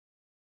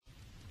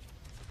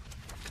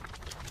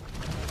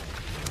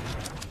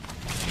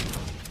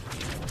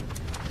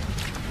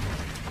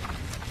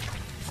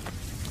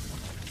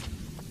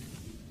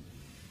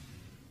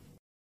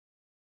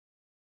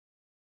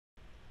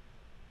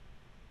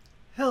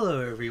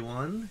Hello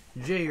everyone,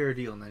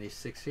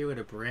 JRDeal96 here with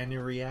a brand new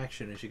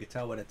reaction. As you can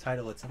tell by the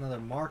title, it's another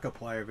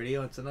Markiplier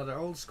video. It's another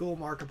old school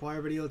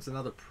Markiplier video. It's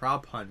another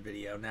prop hunt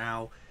video.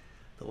 Now,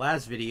 the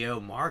last video,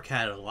 Mark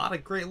had a lot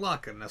of great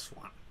luck in this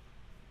one.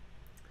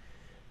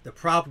 The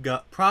prop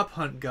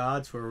hunt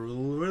gods were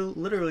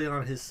literally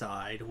on his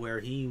side, where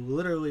he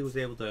literally was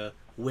able to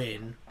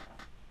win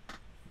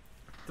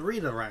three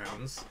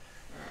rounds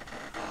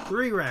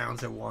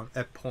at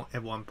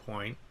one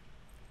point.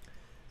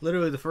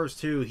 Literally the first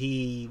two,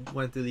 he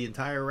went through the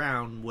entire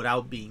round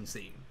without being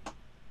seen.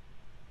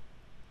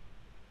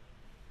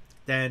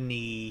 Then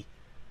the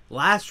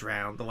last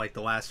round, the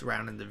last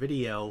round in the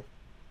video,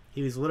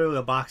 he was literally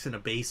a box in a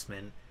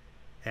basement.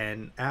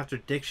 And after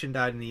Diction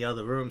died in the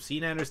other room,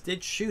 Scene Anders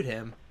did shoot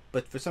him.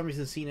 But for some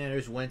reason, Scene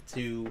Anders went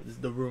to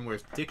the room where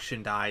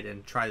Diction died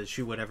and tried to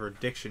shoot whatever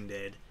Diction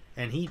did.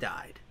 And he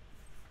died.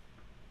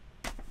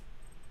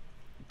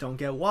 Don't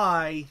get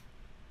why,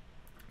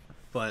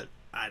 but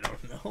I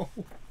don't know.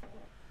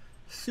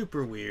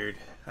 Super weird.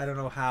 I don't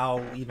know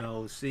how,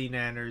 Scene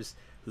Anders,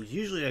 who's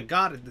usually a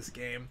god at this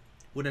game,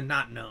 would have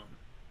not known.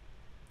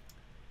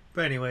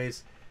 But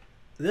anyways,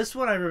 this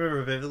one I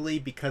remember vividly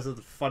because of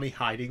the funny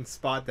hiding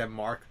spot that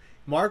Mark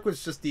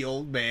was just the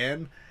old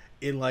man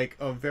in like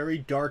a very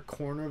dark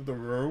corner of the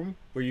room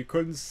where you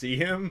couldn't see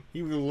him.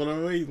 He was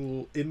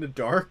literally in the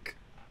dark.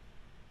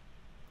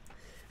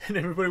 And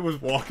everybody was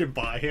walking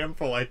by him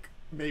for like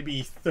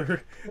maybe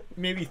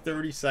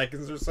 30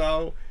 seconds or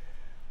so.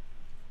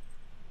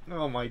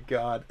 Oh my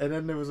god. And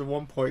then there was at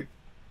one point,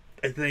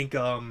 I think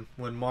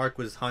when Mark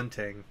was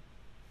hunting,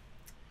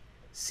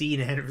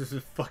 Scene Anders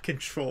was fucking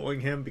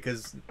trolling him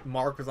because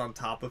Mark was on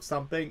top of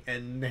something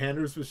and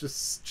Anders was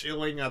just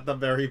chilling at the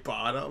very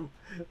bottom,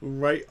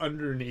 right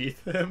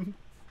underneath him.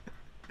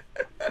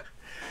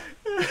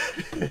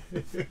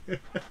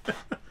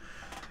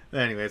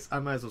 Anyways, I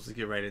might as well just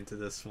get right into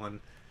this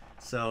one.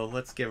 So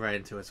let's get right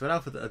into it. So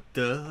without further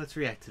ado, let's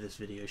react to this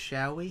video,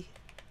 shall we?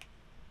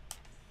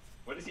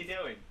 What is he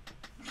doing?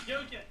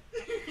 Joking.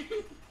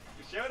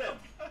 Shoot him.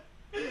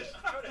 Shoot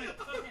him.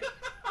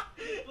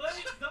 Let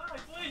me die,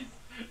 please.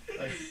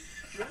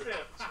 Shoot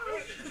him.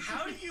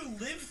 How do you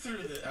live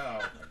through this?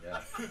 Oh my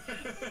god.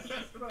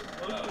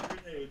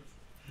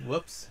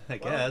 Whoops, I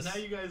Well, guess. now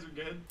you guys are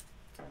good.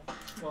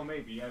 Well,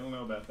 maybe. I don't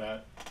know about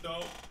that.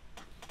 No.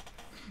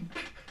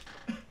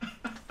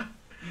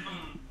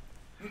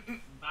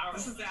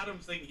 This is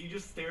Adam's thing. He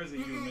just stares at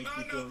you and makes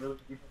you feel really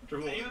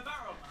uncomfortable. Are you a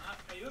barrel, Matt?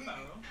 Are you a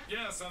barrel?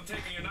 Yes, I'm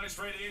taking a nice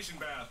radiation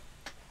bath.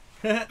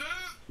 Yeah!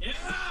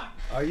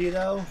 Are you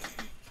though?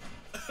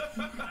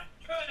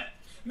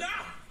 No!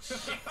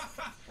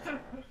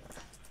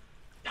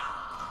 Die!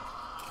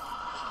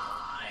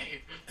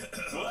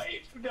 Why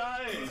you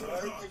dying? Why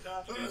are you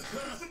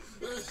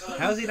dying?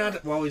 How's he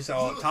not? Well, he's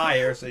all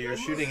tired, so you're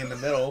shooting in the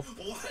middle.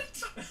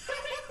 What?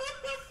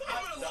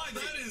 I'm gonna lie,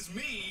 that is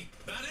me.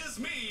 That is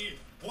me.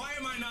 Why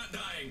am I not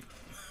dying?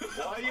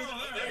 Why are you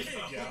there you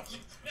go. Yeah,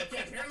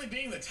 apparently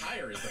being the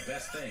tire is the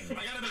best thing.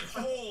 I got a big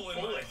hole in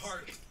my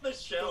heart. The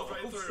shell Goes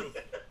right through.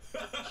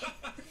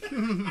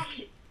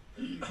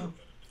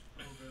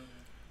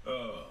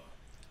 Oh.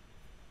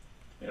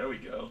 There we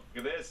go.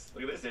 Look at this.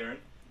 Look at this, Aaron.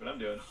 What I'm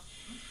doing.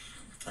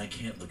 I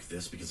can't look at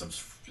this because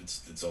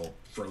it's all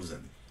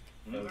frozen.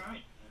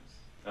 Alright.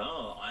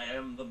 Oh, I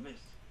am the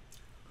mist.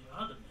 You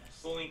are the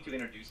best. Going to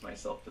introduce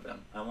myself to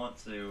them. I want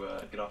to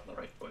get off on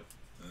the right foot.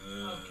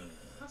 Okay,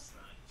 that's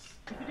nice.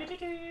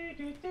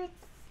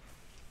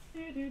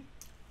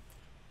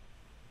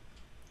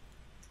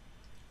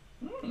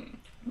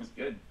 That's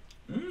good.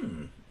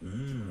 Oh,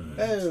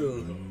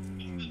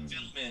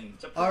 Gentlemen,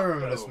 to I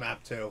remember Pro. this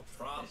map too.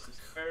 This is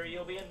where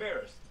you'll be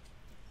embarrassed.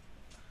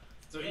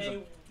 So he's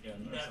They a...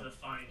 never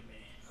find me.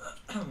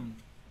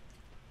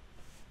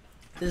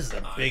 This is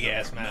a big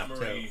ass map too.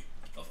 Memory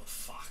of a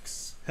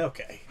fox.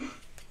 Okay. And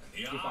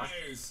the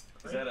eyes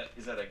Is that a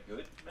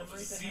good of a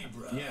memory to have?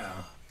 zebra. Yeah,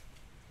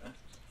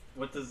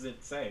 What does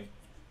it say?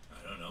 I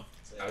don't know.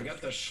 I got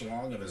the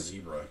schlong of a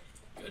zebra.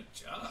 Good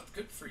job.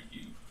 Good for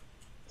you.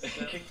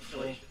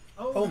 Congratulations.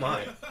 Oh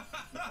my.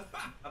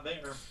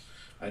 There.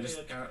 I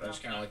just kind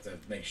of like to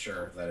make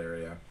sure of that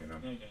area, you know.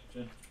 Yeah,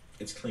 gotcha.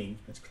 It's clean.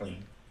 It's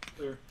clean.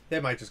 Clear. They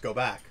might just go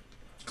back.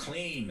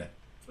 Clean.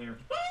 Clear.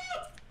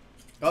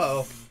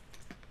 Uh-oh.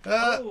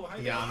 Oh, hi.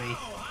 Yami.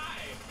 Oh, hi.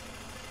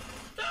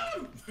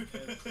 You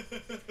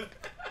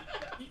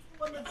the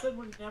one that said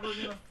we're never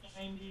gonna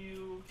find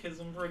you? Because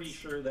I'm pretty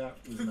sure that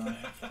was not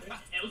accurate.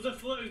 It was a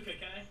fluke,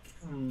 okay?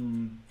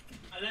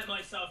 I let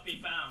myself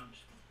be found.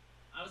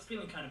 I was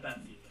feeling kind of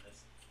bad for you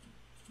guys.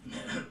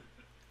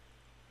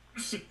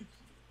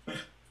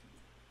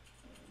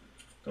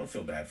 Don't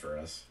feel bad for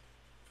us.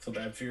 Feel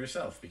bad for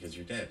yourself because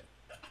you're dead.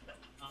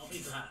 I'll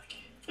be back.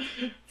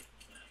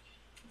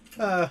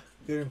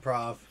 Good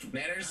improv.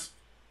 Manners?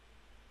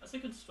 That's a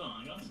good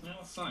spot, I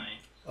gotta say.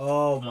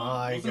 Oh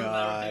my Wasn't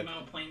god. there a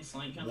female plain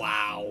slate kind of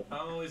Wow.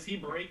 Oh, is he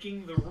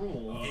breaking the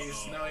rules?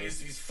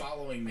 He's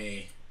falling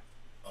me.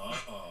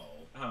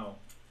 Uh-oh. Oh.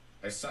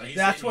 I saw.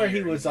 That's where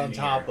he was on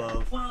top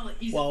of. Well,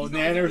 he's Well, he's not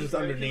Nanners really was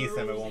breaking underneath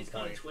the him at rules, one he's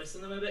kind point. of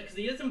twisting them a bit because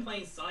he is in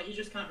plain sight. You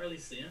just can't really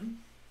see him.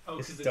 Oh,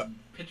 It's because it's stu-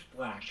 pitch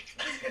black.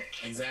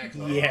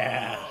 Exactly.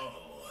 Yeah.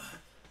 Oh.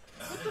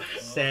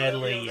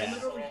 Sadly, I yeah.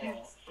 literally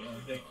can't see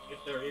anything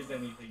if there is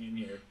anything in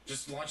here.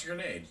 Just launch a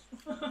grenade.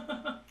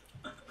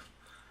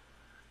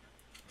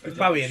 It's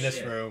probably in this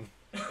Shit. room.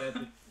 That's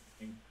interesting.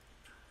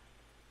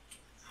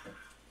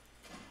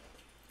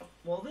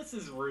 Well, this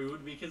is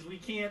rude because we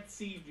can't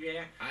see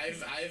Jack.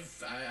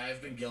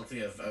 I've been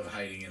guilty of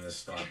hiding in this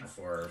spot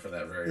before for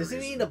that very Isn't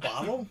reason. he in a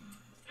bottle?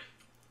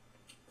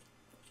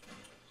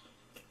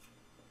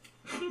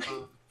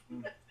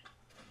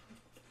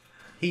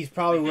 He's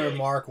probably where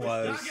Mark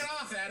was. Knock it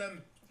off,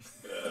 Adam.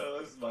 Oh,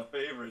 this is my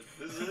favorite.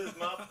 This is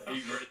my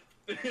favorite.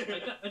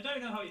 I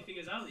don't know how he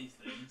figures out these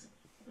things.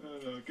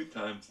 Good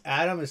times.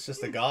 Adam is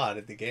just a god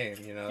at the game,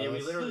 you know. Yeah,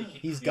 we literally can't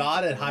He's see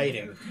god at anything.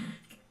 hiding.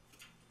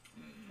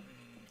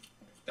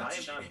 That's I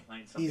am not cheating.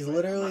 playing something He's like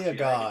literally that. a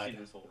god. I can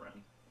see this whole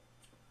round.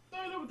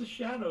 I know, but the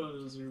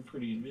shadows are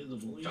pretty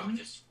invisible. You know?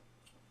 Justice.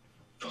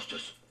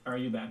 Justice. Are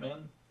you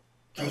Batman?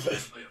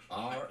 Justice.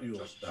 Are you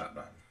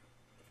Batman?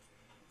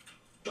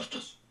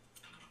 Justice.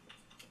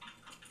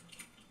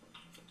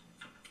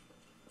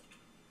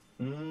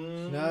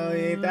 No,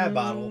 he ain't that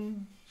bottle.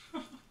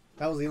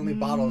 That was the only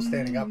bottle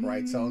standing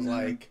upright, so I was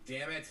like,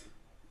 Damn it.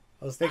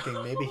 I was thinking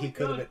maybe he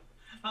could have been.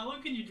 How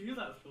long can you do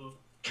that for?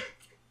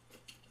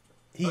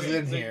 He's Okay,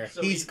 in so- here.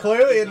 so He's he's not-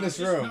 clearly he's in not this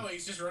Just- room. No,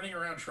 he's just running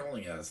around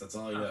trolling us. That's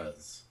all he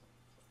does.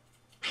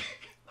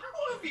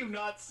 How have you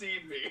not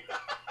seen me?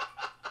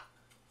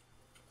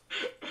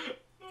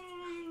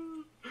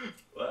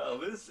 Well,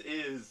 this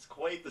is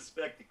quite the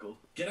spectacle.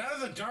 Get out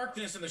of the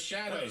darkness and the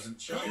shadows and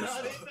show I'm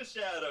not yourself. in the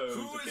shadows.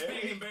 Who is okay?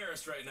 being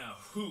embarrassed right now?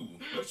 Who?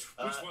 Which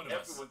one of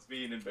us? Everyone's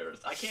being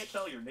embarrassed. I can't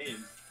tell your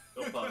names.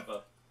 They'll pop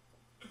up.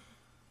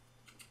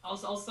 I'll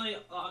say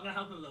I'm gonna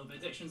help him a little bit.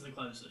 Diction's the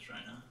closest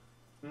right now.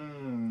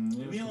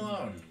 Leave me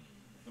alone.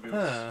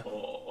 Huh.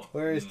 Oh.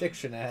 Where is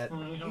Diction at?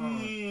 Very Oh.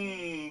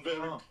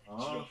 you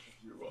are.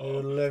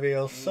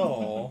 Olivia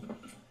Soul.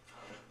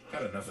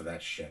 Had enough of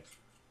that shit.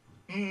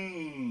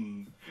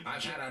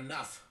 I've had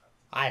enough.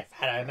 I've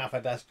had enough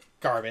of this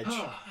garbage.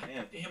 Ah,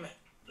 Man. damn it.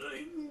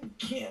 I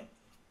can't.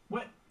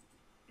 What?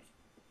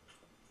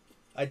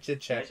 I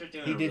did check. Guys are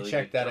doing He a did really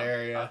check good that job.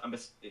 area.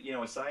 You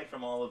know, aside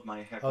from all of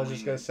my I heckling. was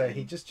just gonna say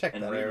he just checked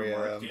and that rigor area.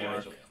 work, Yeah.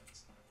 Marshall-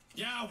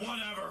 Yeah,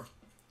 whatever.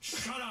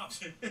 Shut up.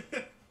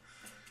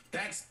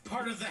 That's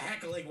part of the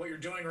heckling, what you're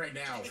doing right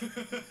now.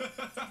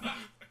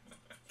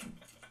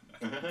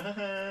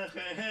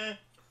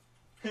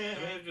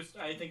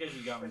 I think I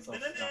just got myself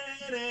stuck.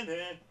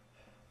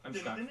 I'm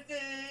stuck.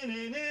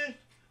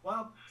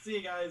 Well, see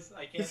you guys.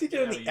 I can't. Is he get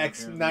doing out the of here,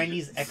 X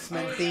apparently. '90s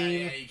X-Men Oh, yeah,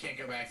 theme? yeah, you can't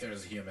go back there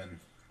as a human.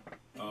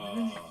 20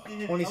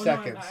 Oh, no,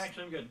 seconds.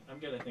 actually, I'm good. I'm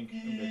good. I think.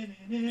 I'm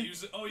good.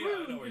 Use it. Oh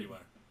yeah, I know where you are.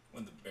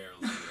 When the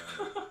barrels.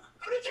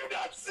 How did you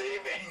not see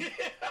me?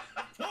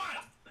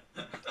 What?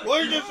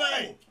 What did you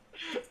say?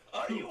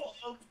 Are you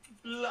all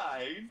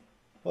blind?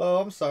 Well,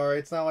 I'm sorry.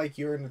 It's not like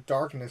you're in the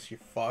darkness, you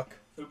fuck.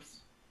 Oops.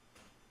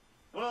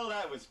 Well,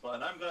 that was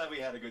fun. I'm glad we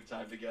had a good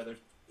time together.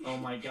 Oh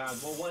my God.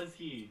 What was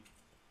he?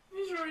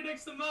 He's right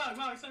next to Mark.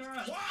 Mark's turn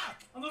around. What?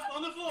 On the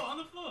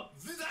floor.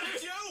 Is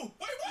that you?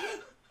 Wait,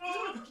 what?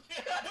 Oh, I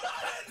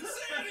didn't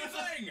say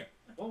anything.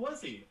 What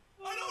was he?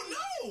 I don't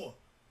know.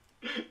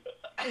 What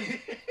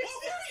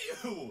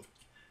were you?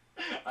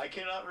 I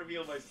cannot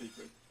reveal my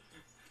secret.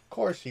 Of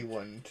course he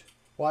wouldn't.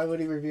 Why would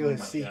he reveal his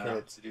my God.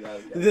 secrets? To do that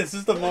again. This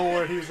is the moment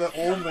where he's the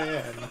old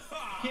man.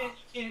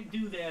 Can't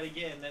do that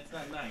again. That's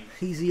not nice.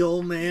 He's the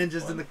old man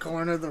just in the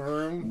corner of the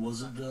room.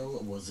 Was it though?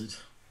 Was it?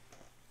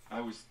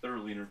 I was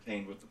thoroughly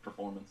entertained with the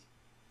performance.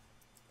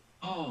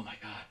 Oh my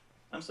god.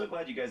 I'm so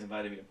glad you guys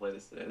invited me to play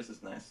this today. This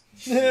is nice.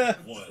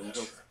 What?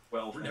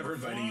 Well, We're never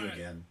inviting you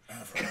again.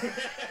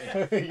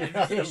 You're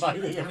not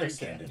inviting him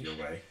Stand in again.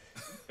 your way.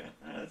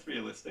 That's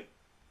realistic.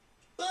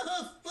 You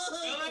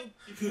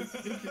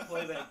can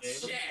play that game.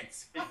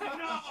 Shit!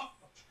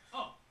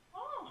 Oh.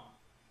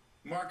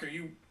 Mark, are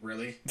you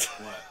really?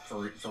 What?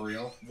 For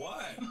real?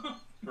 What?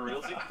 For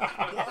real?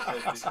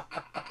 What?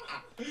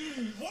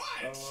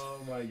 Oh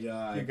my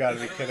god. You gotta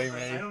be kidding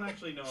I me. don't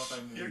actually know if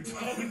I'm. You're really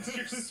dumb.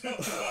 You're so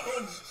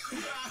dumb.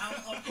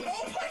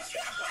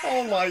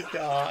 Oh my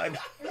god.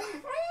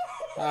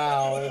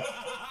 How?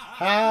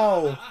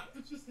 How?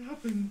 What just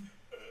happened?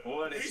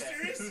 What Are you is that?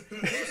 serious? Are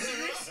you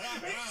serious?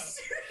 Are you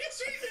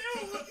serious right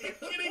now? Are you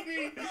kidding me?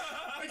 I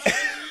can't.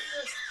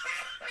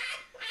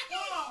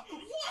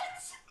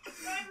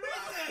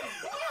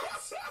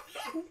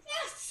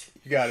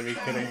 You gotta be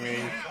kidding me.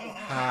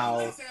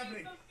 How? What's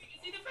happening?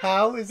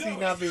 How is he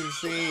not being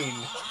seen?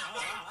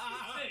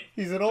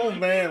 He's an old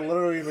man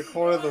literally in the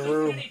corner of the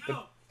room.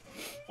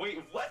 Wait,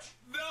 what?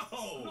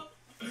 No.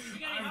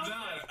 I'm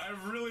done.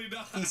 I'm really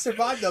done. He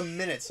survived a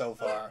minute so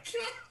far.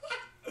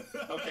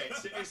 Okay,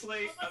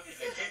 seriously?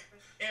 Okay,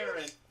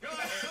 Aaron.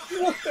 He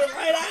looked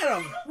right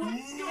at him.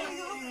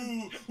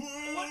 Ooh,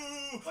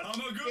 I'm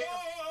a ghost.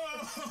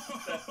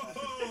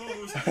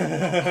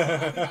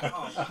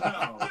 Oh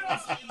no!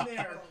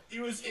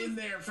 was in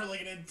there for like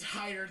an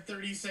entire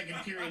 30-second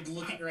period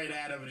looking right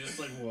at him and just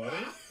like, what?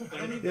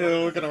 Yeah,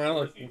 looking around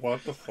like,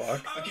 what the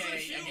fuck?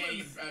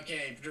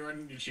 Okay,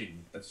 Jordan, you're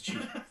cheating. That's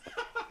cheating.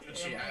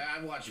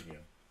 I'm watching you.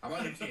 I'm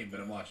on your team, but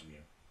I'm watching you.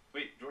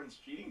 Wait, Jordan's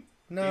cheating?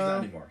 No. He's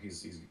not anymore.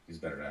 He's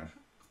better now.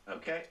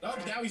 Okay. Oh,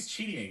 now he's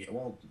cheating again.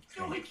 Well,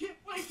 No, why can't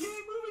I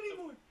move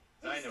anymore?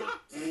 I know.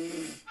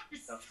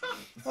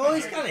 Oh,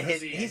 he's kind of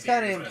hit. He's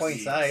kind of in plain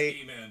sight.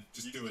 E, man.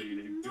 Just do it.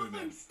 cheating. Do it, I'm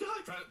man.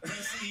 stuck.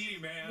 Press E,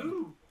 man.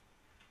 Move.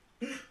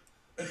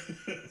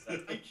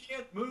 I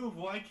can't move.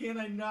 Why can't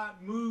I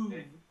not move?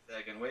 Wait a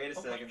second. Wait a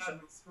Oh my second. God,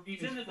 the screen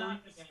He's in the is dark.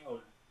 freaking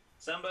out.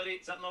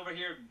 Something over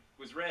here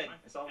was red.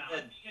 I saw Yeah,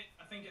 red.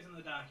 I think it's in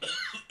the dark.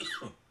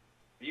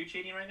 Are you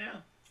cheating right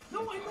now?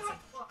 No, I'm not.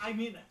 Well, I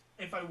mean,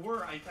 if I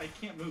were, I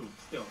can't move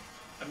still.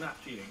 I'm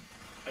not cheating.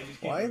 I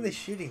just can't Why are move. they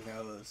shooting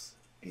those?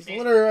 He's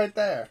literally right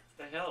there.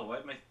 What the hell? Why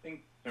did my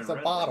thing turn It's a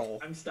red? bottle.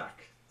 I'm stuck.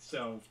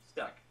 So.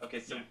 Stuck. Okay,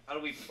 so Yeah. how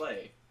do we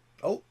play?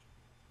 Oh.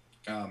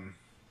 well,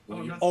 Oh,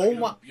 you're- not Oh second.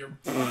 my. You're,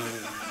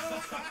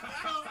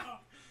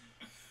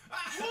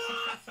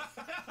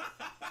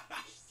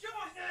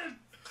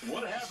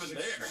 What happened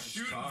there?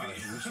 Shoot God, me.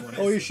 which one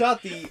Oh, is you it?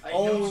 shot the I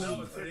don't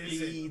know if it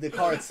is the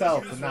car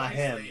itself, but not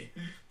him. I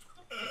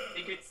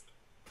think it's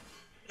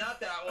not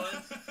that one.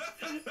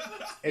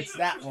 It's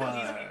that These one.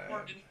 are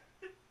important.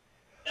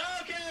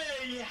 Okay,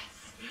 yes.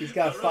 He's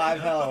got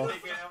 5 health.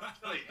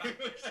 health.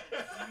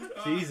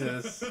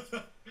 Jesus.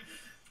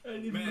 I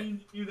didn't Man,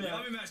 mean to do that.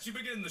 Bobby Mash, you've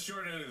been getting the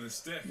short end of the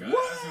stick. I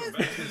What? feel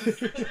bad.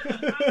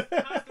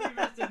 After the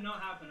rest did not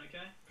happen,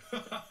 okay?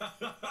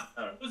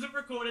 Was it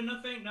recorded?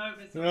 Nothing? No,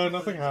 it's No,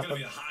 nothing It's gonna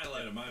be happened. a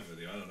highlight of my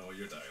video. I don't know what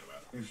you're talking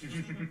about.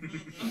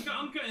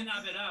 I'm cutting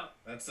that bit out.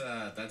 That's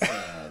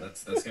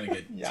gonna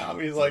get. Yeah,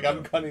 he's like,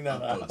 I'm cutting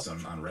that out.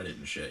 upvotes on Reddit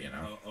and shit, you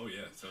know. Oh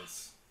yeah, so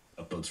it's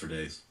Upvotes for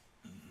days.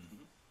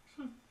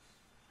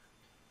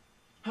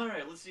 All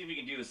right, let's see if we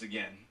can do this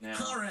again. Now,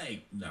 All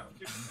right. No.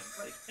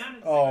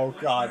 Oh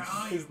god.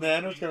 His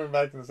nano's coming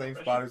back to the same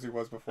spot as he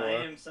was I before.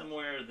 am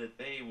somewhere that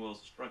they will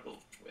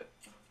struggle with.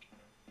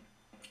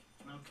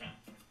 Okay.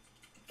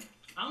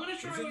 I'm gonna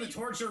try. He's in the what you-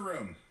 torture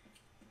room.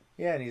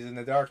 Yeah, and he's in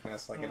the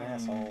darkness like an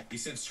asshole. He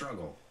said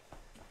struggle.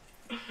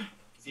 Is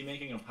he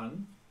making a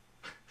pun?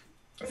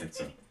 I think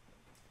so.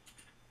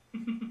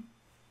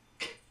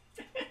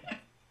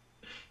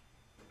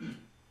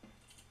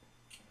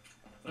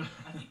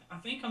 I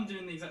think I'm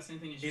doing the exact same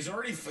thing as you. He's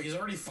already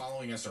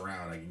following us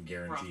around. I can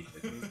guarantee.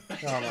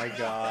 Oh my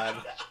god.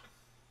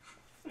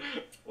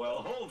 Well,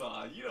 hold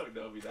on. You don't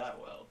know me that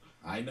well.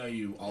 I know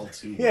you all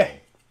too Yeah. well.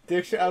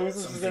 Diction, I was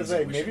Some just gonna things I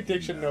say, wish maybe I didn't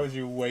Diction know. knows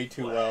you way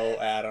too well,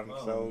 Adam,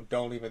 Whoa. so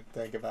don't even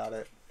think about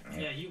it.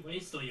 Yeah, you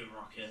waste all your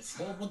rockets.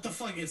 Well, what the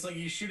fuck? It's like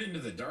you shoot into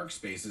the dark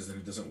spaces and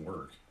it doesn't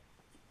work.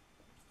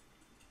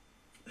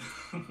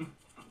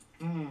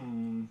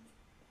 Hmm.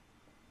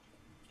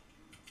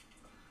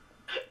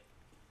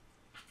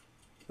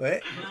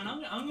 What?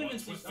 Man, I'm gonna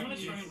What's with try and the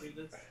do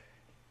this.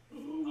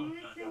 Oh my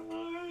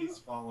god. He's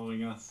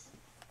following us.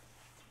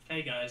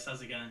 Hey guys,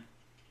 how's it going?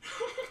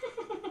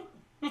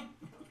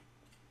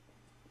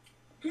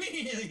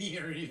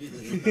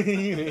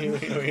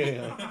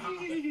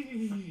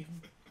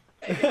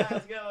 Hey,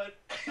 how's it going?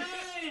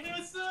 Hey,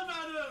 what's up,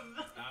 Adam?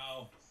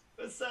 ow.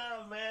 What's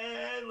up,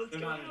 man? Let's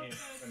They're go. not in here.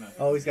 They're not.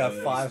 Oh, he's got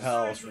 5 This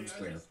health. room's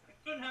clear.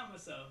 Couldn't help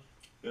myself.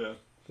 Yeah.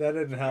 That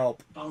didn't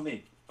help. Follow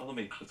me. Follow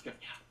me. Let's go.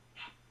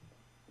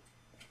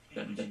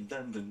 Dun, dun,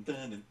 dun, dun,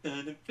 dun,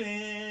 dun, dun,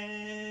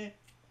 dun.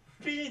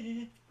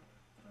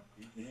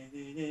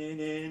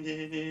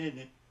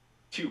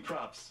 2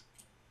 props.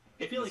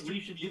 I feel like we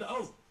should do the.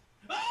 Oh!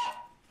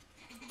 Ah!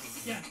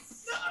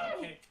 Yes! No!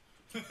 Okay.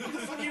 What the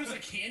fuck? He was a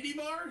candy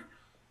bar?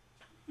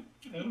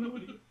 I don't know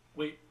what he.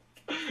 Wait.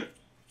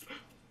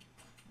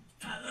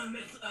 Adam,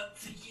 it's up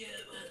to you.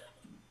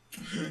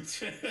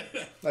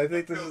 I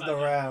think this is the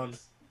round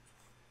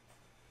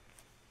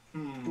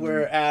Hmm.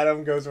 where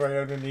Adam goes right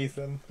underneath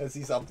him as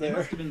he's up They there.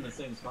 must have been in the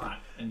same spot.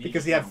 And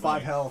Because he had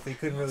 5 health, he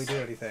couldn't really do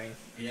anything.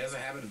 He has a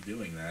habit of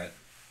doing that.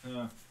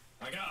 Yeah.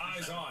 I got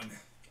eyes on.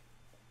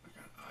 I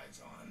got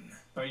eyes on.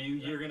 Are you?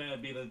 You're gonna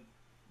be the.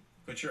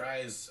 Put your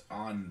eyes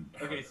on.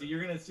 her. Okay, so you're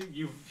gonna assume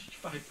you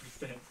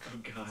 5%. Oh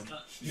god.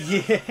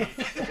 Yeah.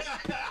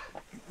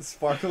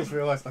 Sparkles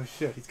realized, oh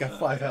shit, he's got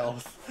 5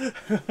 health.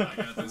 I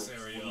got this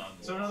area on.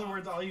 So in other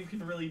words, all you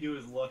can really do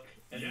is look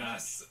and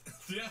Yes,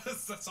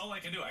 yes, that's all I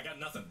can do. I got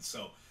nothing,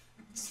 so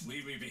just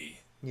leave me be.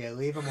 Yeah,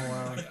 leave him I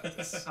alone. got not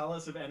this. tell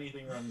us if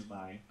anything runs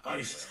by.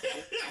 He's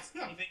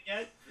Anything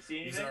yet? You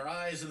see anything? our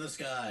eyes in the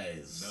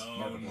skies.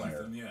 No,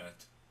 Markiplier. nothing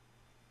yet.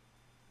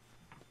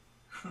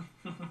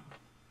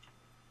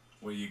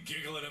 What are you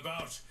giggling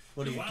about?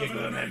 What are you laughing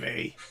giggling at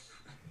me?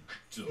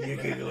 You're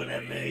giggling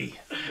at me.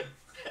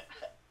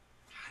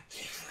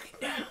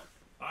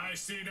 I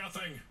see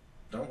nothing.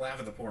 Don't laugh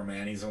at the poor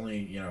man. He's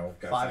only,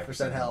 got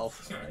 5%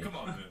 health. That's right. Come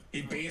on, man.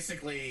 He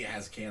basically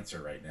has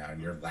cancer right now,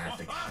 and you're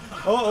laughing at him.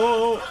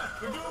 Oh,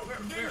 Ding dong,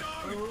 beep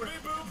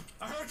boop.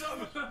 I heard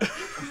him.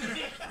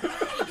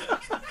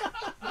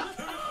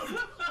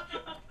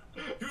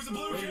 He was a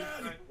blue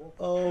cat.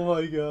 Oh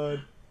my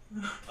god.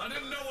 I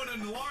didn't know what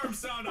an alarm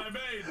sound I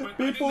made, but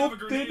Beep I didn't have a boop,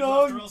 grenade ding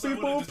left or dong, else I beep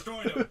would have boop.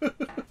 destroyed him.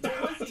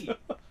 Where was he? It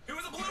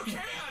was a blue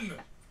can!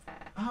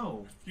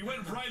 Oh. He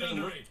went right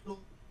under me.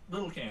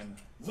 Little can.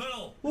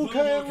 Little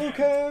Lucan.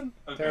 Okay.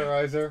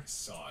 Terrorizer.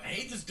 Saw I it.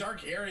 hate this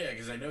dark area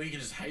because I know he can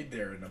just hide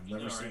there and I've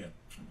never seen it.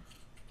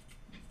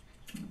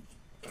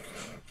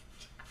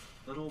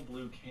 Little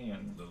blue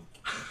can. Little.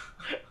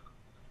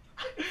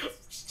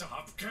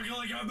 Stop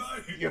giggling at me!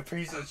 You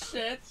piece of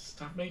shit.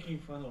 Stop making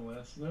fun of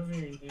Wes.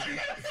 Nobody knew.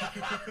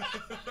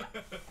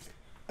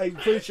 I'm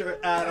pretty sure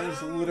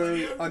Adam's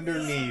literally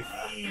underneath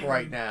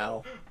right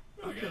now.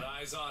 I got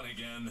eyes on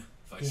again.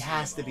 If I He see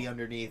has him, to be I'll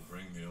underneath.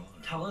 Bring the alarm.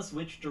 Tell us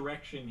which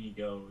direction he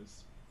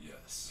goes.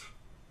 Yes.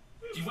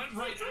 He went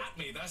right at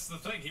me. That's the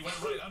thing. He went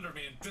right under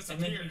me and And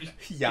then disappeared.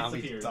 he just Yami's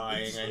disappeared.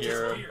 dying, I Just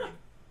hear him. disappeared.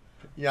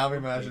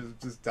 Yami Mash is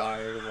just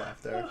dying of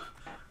laughter.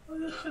 I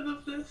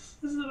love this.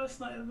 This is the best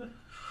night ever.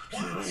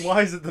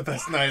 Why is it the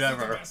best night This is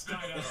the ever? best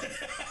night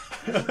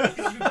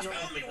ever. You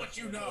tell me what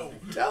you know.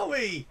 Tell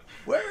me,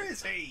 where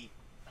is he?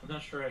 I'm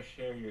not sure I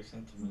share your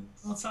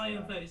sentiments. I'll tell you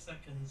in 30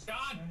 seconds.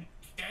 God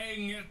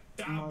dang it!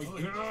 Oh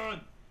my god!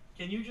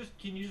 Can you just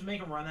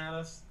make a run at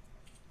us?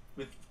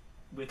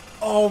 With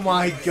Oh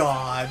my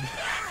god.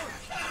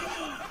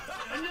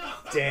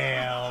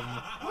 Damn.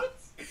 What?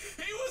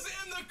 He was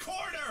in the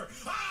corner.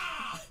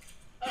 Ah!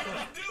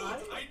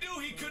 I knew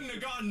he couldn't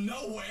have gone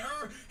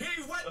nowhere.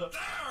 He went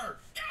there.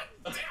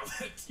 God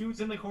damn it! he was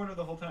in the corner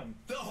the whole time.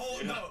 The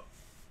whole no.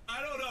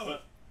 I don't know.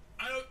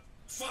 I don't.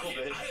 Fuck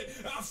it.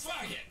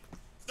 Fuck it.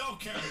 Don't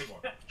care anymore.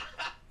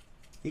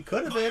 He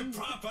could have My been.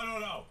 prop. I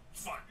don't know.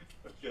 Fuck.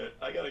 Okay,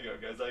 I gotta go,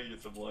 guys. I can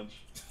get some lunch.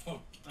 Oh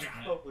God.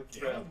 Holy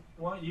crap.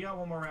 Well, you got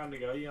one more round to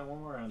go.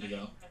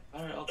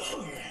 Alright, I'll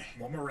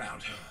One more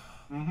round.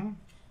 Mm-hmm.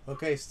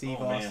 Okay, Steve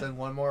Oh, man. Austin,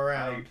 one more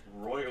I round.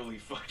 royally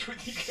fucked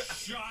with you guys.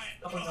 Shut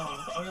Oh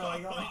no! Oh no! I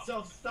got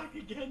myself stuck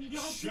again. God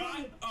damn Shut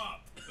it!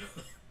 up.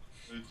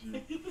 I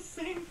did the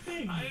same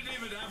thing. I didn't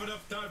even have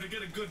enough time to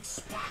get a good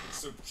spot,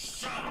 so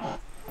shut up.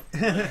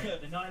 They're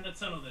not in the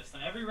tunnel this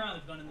time. Every round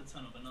they've gone in the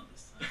tunnel, but not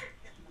this time.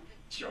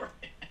 Sure.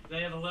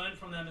 They have learned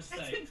from their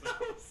mistakes. No,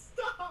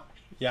 stop!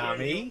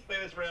 Yami? Play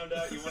this round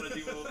out. You want to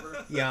do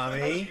over?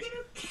 Yami?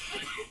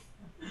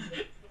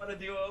 You want to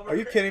do over? Are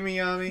you kidding me,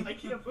 Yami? I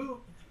can't move.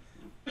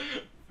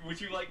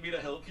 Would you like me to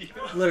help you?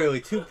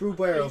 Literally, two blue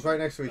barrels right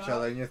next to each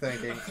other, and you're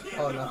thinking,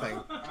 oh, nothing.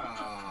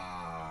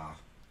 Ah.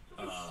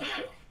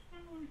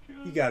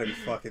 You gotta be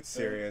fucking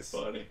serious.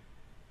 Funny.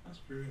 That's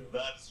brutal.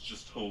 That's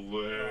just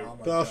hilarious. Oh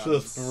my That's God,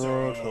 just I'm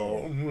so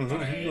brutal.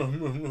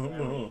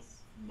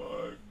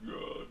 My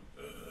God.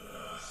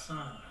 So,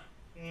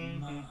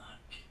 Mark,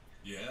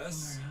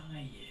 Yes. where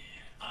are you?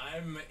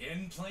 I'm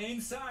in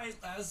plain sight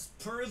as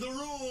per the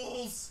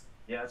rules.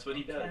 Yeah, that's what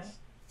he does.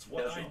 It's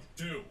what Does I it?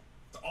 do.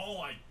 It's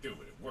all I do,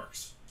 and it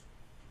works.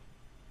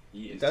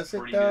 He is Does it,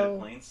 pretty good though? at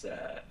playing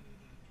sad.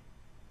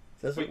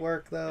 Does it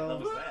work, What though?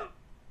 was that?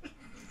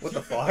 What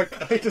the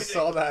fuck? I just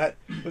saw that.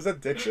 Was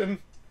that diction?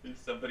 Is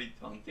somebody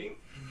taunting?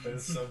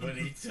 Is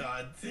somebody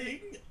taunting?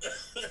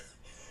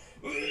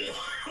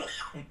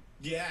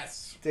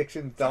 Yes.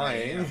 Diction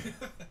dying.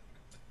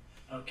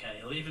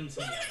 Okay, leave him to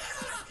me.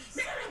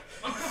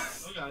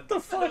 Oh god. The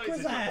fuck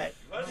was that?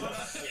 What?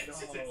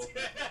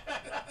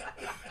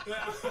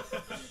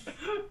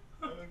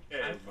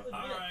 Okay.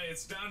 Alright,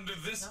 it's down to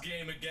this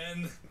game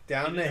again.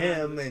 Down to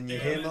him and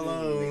him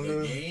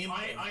alone. Game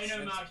I know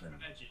of Mark's Sensman.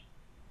 strategy.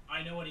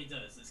 I know what he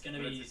does. It's gonna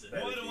be easy.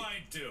 What do I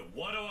do?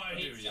 What do I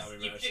do, He Yami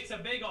Mesh? picks a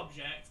big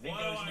object. and What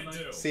do goes I in the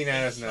do? most-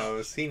 CNAS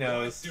knows. He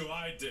knows. What do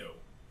I do?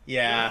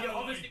 Yeah. You're What do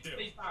I obviously do? one of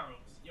these barrels.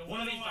 You're one What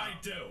of do these I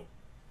barrels. do?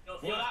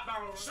 You're that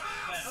barrel Shut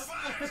right up!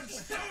 there. Fucking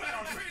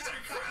stupid piece of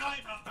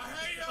crap! I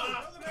hate you! I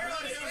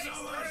hate you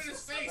so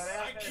much!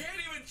 I can't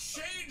even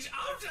change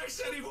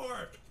objects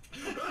anymore!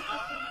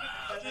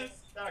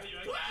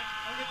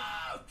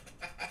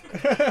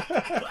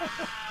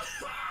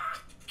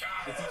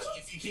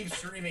 If you keep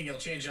screaming, you'll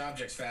change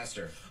objects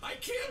faster. I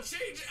can't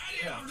change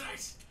any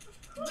objects!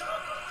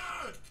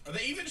 Are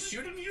they even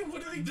shooting you?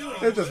 What are they doing?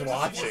 They're just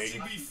watching.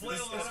 me This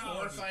flail around.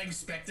 horrifying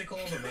spectacle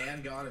of a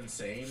man gone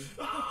insane.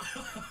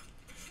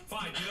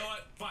 Fine, you know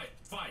what?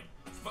 Fine.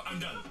 I'm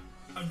done.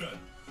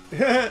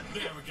 There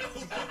we go.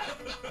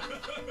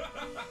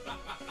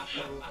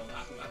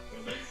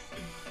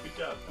 Good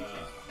job.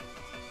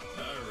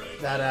 Alright.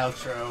 That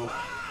outro.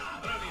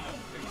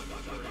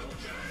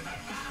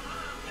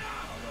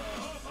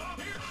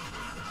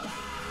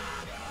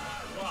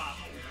 Wow.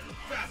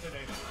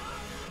 Fascinating.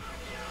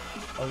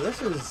 Oh,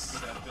 this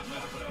is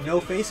no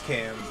face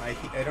cam. I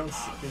don't.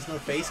 There's no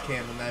face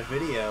cam in that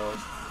video.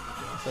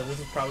 So this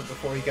is probably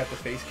before he got the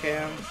face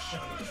cam.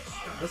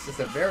 This is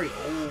a very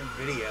old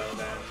video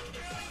then.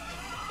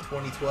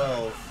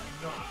 2012.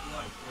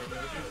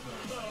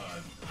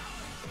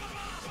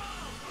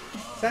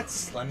 Is that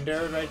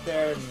Slender right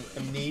there in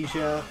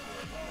Amnesia?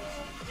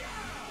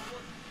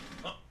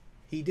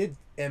 He did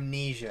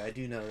Amnesia, I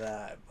do know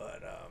that,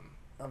 but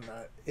I'm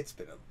not. It's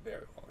been a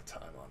very long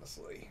time,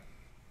 honestly.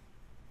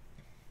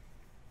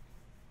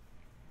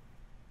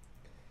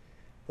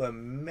 But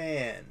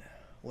man,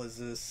 was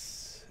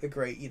this a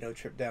great,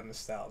 trip down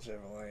nostalgia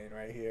lane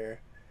right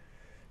here.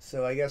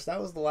 So I guess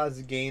that was the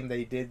last game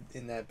they did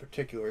in that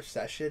particular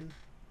session.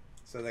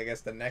 So I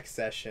guess the next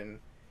session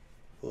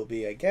will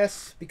be, I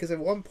guess, because at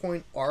one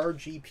point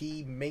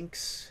RGP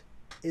Minx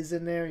is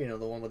in there,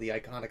 the one with the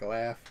iconic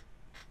laugh.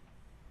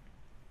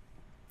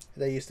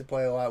 They used to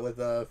play a lot with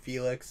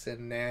Felix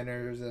and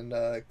Nanners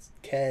and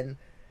Ken.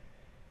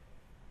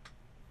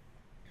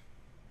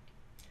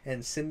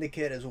 And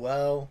Syndicate as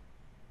well.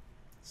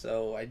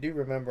 So I do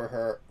remember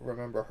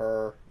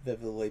her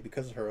vividly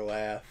because of her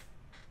laugh.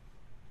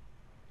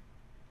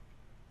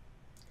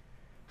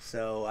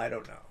 So I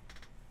don't know.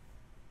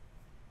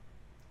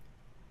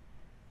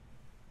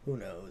 Who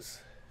knows?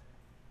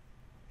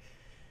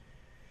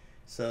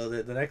 So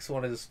the next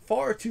one is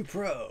Far Too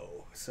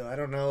Pro. So I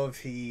don't know if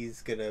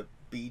he's gonna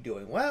be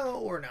doing well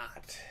or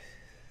not.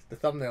 The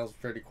thumbnail's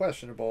pretty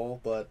questionable,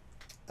 but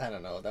I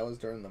don't know. That was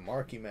during the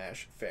Marky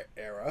Mash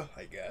era,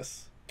 I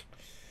guess.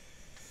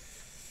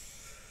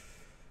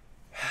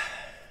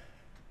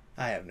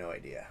 I have no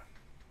idea.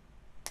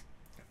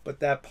 But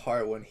that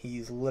part when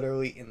he's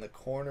literally in the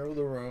corner of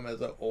the room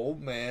as an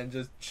old man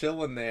just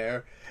chilling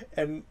there,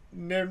 and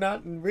they're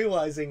not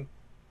realizing,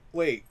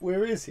 wait,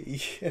 where is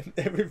he? And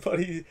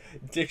everybody,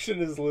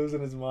 Diction is losing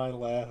his mind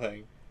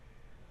laughing.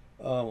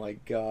 Oh my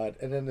god.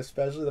 And then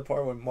especially the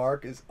part when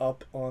Mark is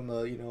up on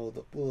the,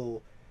 the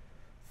little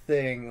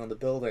thing on the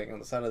building, on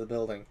the side of the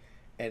building,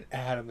 and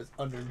Adam is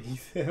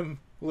underneath him,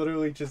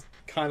 literally just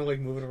kind of like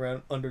moving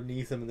around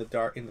underneath him in the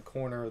dark, in the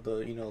corner of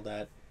the,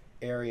 that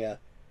area.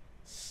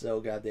 So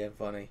goddamn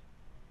funny.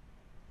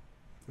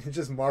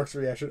 Just Mark's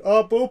reaction.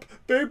 Oh, boop,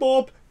 beep,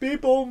 boop,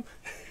 beep, boom.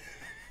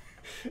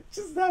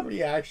 Just that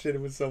reaction.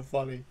 It was so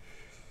funny.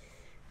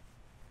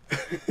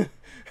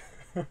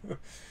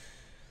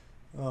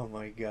 Oh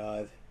my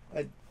god.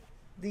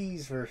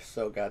 These were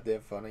so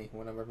goddamn funny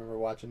when I remember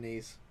watching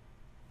these.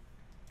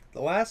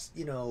 The last,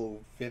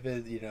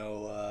 vivid,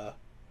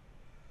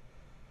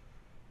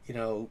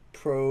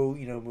 pro,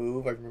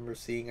 move I remember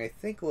seeing, I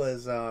think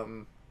was, I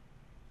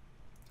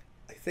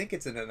think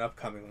it's in an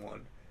upcoming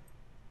one.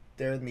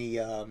 They're in the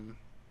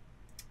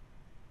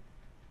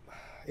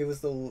it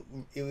was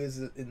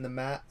in the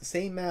map,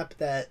 same map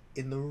that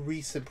in the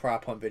recent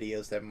prop hunt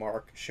videos that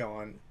Mark,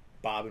 Sean,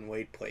 Bob, and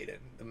Wade played in.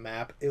 The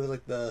map, it was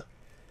like the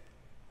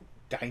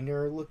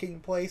diner looking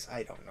place.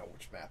 I don't know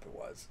which map it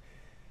was,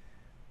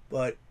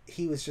 but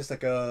he was just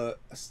like a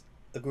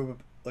group of,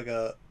 like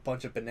a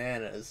bunch of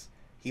bananas.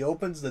 He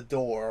opens the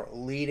door,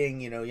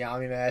 leading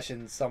Yami Mash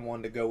and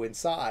someone to go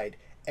inside.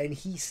 And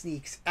he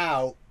sneaks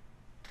out.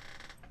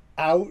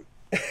 I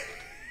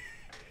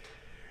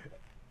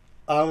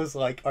was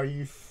like, are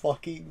you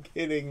fucking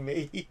kidding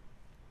me?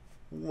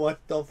 What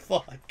the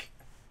fuck?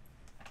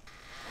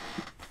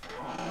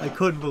 I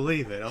couldn't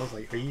believe it. I was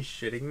like, are you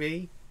shitting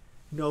me?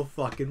 No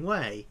fucking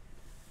way.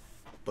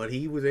 But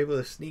he was able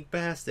to sneak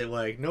past it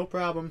like, no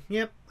problem.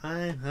 Yep,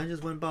 I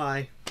just went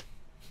by.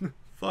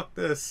 Fuck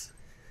this.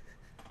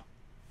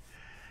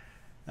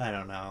 I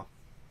don't know.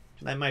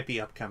 That might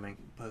be upcoming,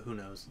 but who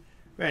knows.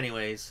 But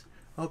anyways,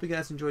 I hope you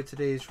guys enjoyed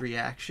today's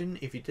reaction.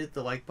 If you did,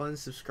 the like button,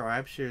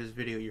 subscribe, share this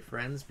video with your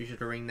friends. Be sure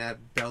to ring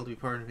that bell to be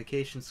part of the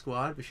notification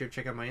squad. Be sure to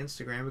check out my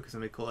Instagram because I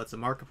make cool lots of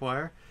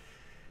Markiplier,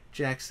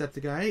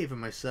 Jacksepticeye, even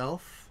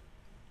myself.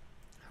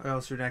 I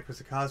also react with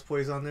the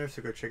cosplays on there,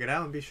 so go check it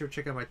out. And be sure to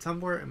check out my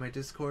Tumblr and my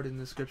Discord in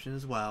the description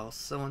as well.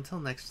 So until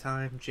next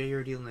time,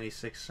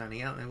 JRDeal96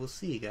 signing out, and we'll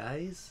see you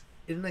guys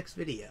in the next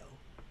video.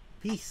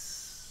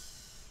 Peace.